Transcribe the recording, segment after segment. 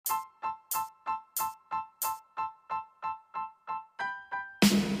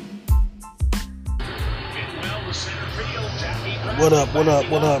What up,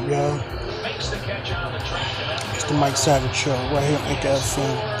 y'all? It's the Mike Savage Show right here on Anchor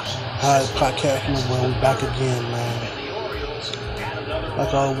FM, highest podcast in the world. We back again, man.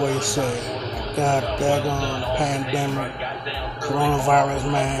 Like I always say, God daggone pandemic,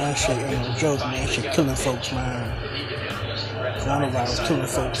 coronavirus, man. That shit ain't no joke, man. That shit killing folks, man. Coronavirus killing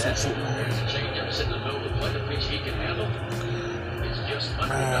folks and shit, man.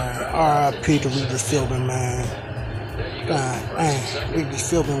 Man, R.I.P. to Regis Philbin, man. God, man,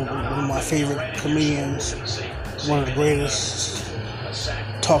 Regis Philbin, one of my favorite comedians, one of the greatest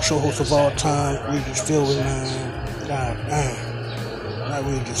talk show hosts of all time, Regis Philbin, man. God, man, not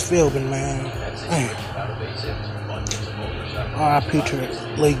Regis Philbin, man. R.I.P. to the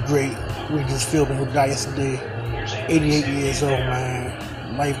late great Regis Philbin, who died yesterday, 88 years old, man.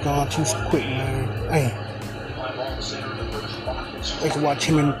 Life gone too quick, man. I used to watch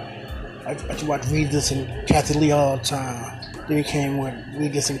him and I used to watch Regis and Kathy Lee all the time. Then he came with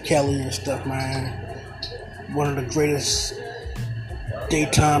Regis and Kelly and stuff, man. One of the greatest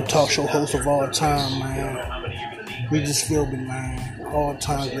daytime talk show hosts of all time, man. Regis Philbin, man. All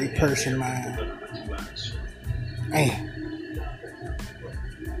time great person, man.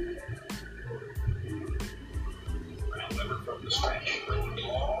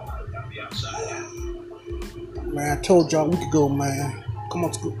 Man, I told y'all we could go, man. Come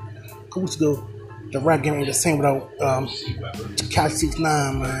on, let's go. The rap game ain't the same without Kai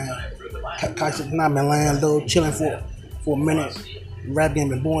 6ix9ine, man. Kai 6ix9ine been laying low, chilling for a minute. The rap game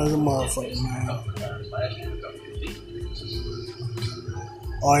been boring as a motherfucker, man.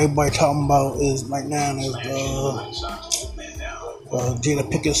 All everybody talking about is right now is Jada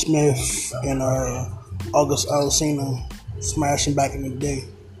Pinkett Smith and August Alsina smashing back in the day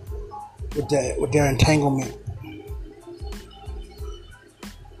with their entanglement.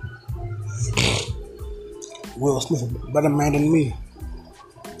 Will Smith, a better man than me.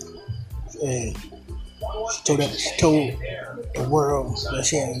 She told the world that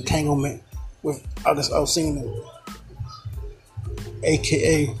she had an entanglement with August Alsina,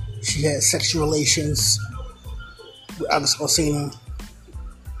 aka she had sexual relations with August Alsina.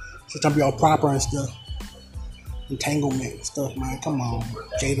 She's trying to be all proper and stuff. Entanglement and stuff, man. Come on,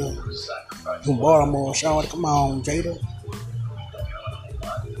 Jada. From Baltimore, Charlotte. Come on, Jada.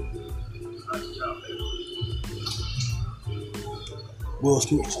 Will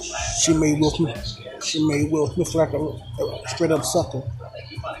Smith. She made Will Smith like a straight up sucker.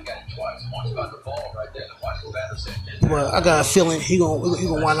 Well, I got a feeling he gonna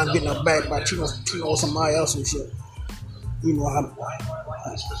wind up getting her back by cheating on somebody else and shit. You know how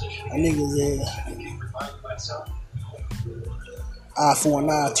niggas is. Eye for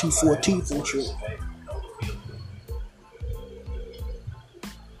an eye, tooth for a tooth and shit.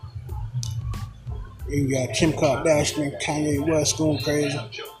 You got Kim Kardashian, Kanye West going crazy.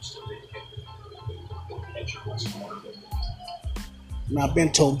 And I've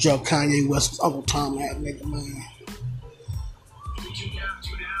been told Joe Kanye West was Uncle Tom that nigga, man.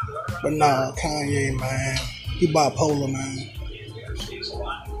 But nah, Kanye, man, he bipolar, man.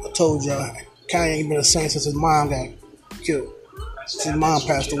 I told y'all, Kanye ain't been the same since his mom got killed. Since his mom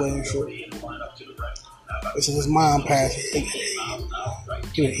passed away and shit. Since his mom passed,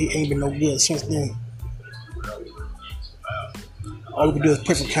 he ain't been no good since then. All we can do is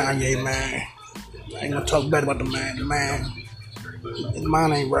pray for Kanye, man. I ain't gonna talk bad about the man. The man, his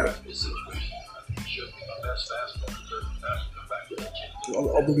mind ain't right.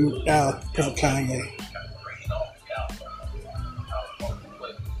 All we do now, pray for Kanye.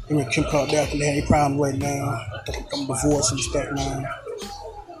 Him and Kim Kardashian, they had any problem right now. I'm divorced and stuff, man.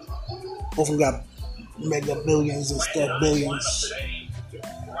 Both of them got mega billions and stuff, billions.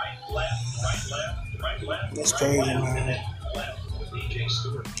 That's crazy, man.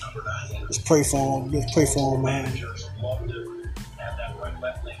 Just pray for him. Just pray for him, man.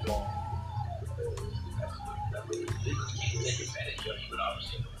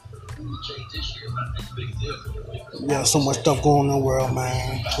 Yeah, so much stuff going on in the world,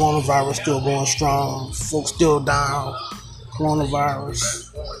 man. Coronavirus still going strong. Folks still down.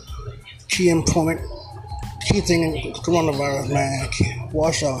 Coronavirus. Key thing in coronavirus, man.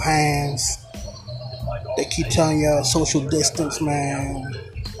 Wash your hands. They keep telling y'all social distance, man.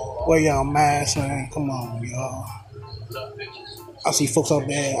 Wear y'all masks, man. Come on, y'all. I see folks out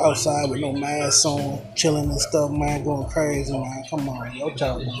there outside with no masks on, chilling and stuff, man, going crazy, man. Come on, y'all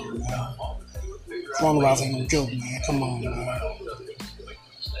talking about, man. Coronavirus ain't no joke, man. Come on, man.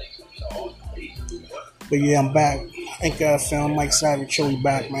 But yeah, I'm back. Anchor FM, Mike Savage Show,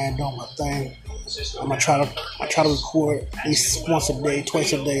 back, man, doing my thing. I'm gonna try to record at least once a day,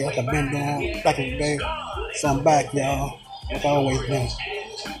 twice a day, like I've been doing back in the day. So I'm back, y'all. Like I always been.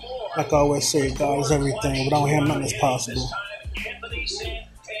 Like I always say, God is everything. Without Him, nothing is possible.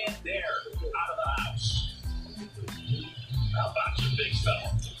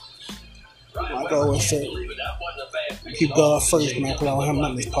 Like I always say, keep God first, man. Without Him,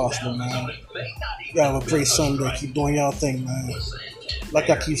 nothing is possible, man. Y'all have a great Sunday. Keep doing y'all thing, man. Like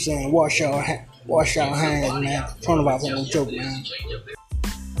I keep saying, wash y'all hands, man. Coronavirus ain't no joke, man.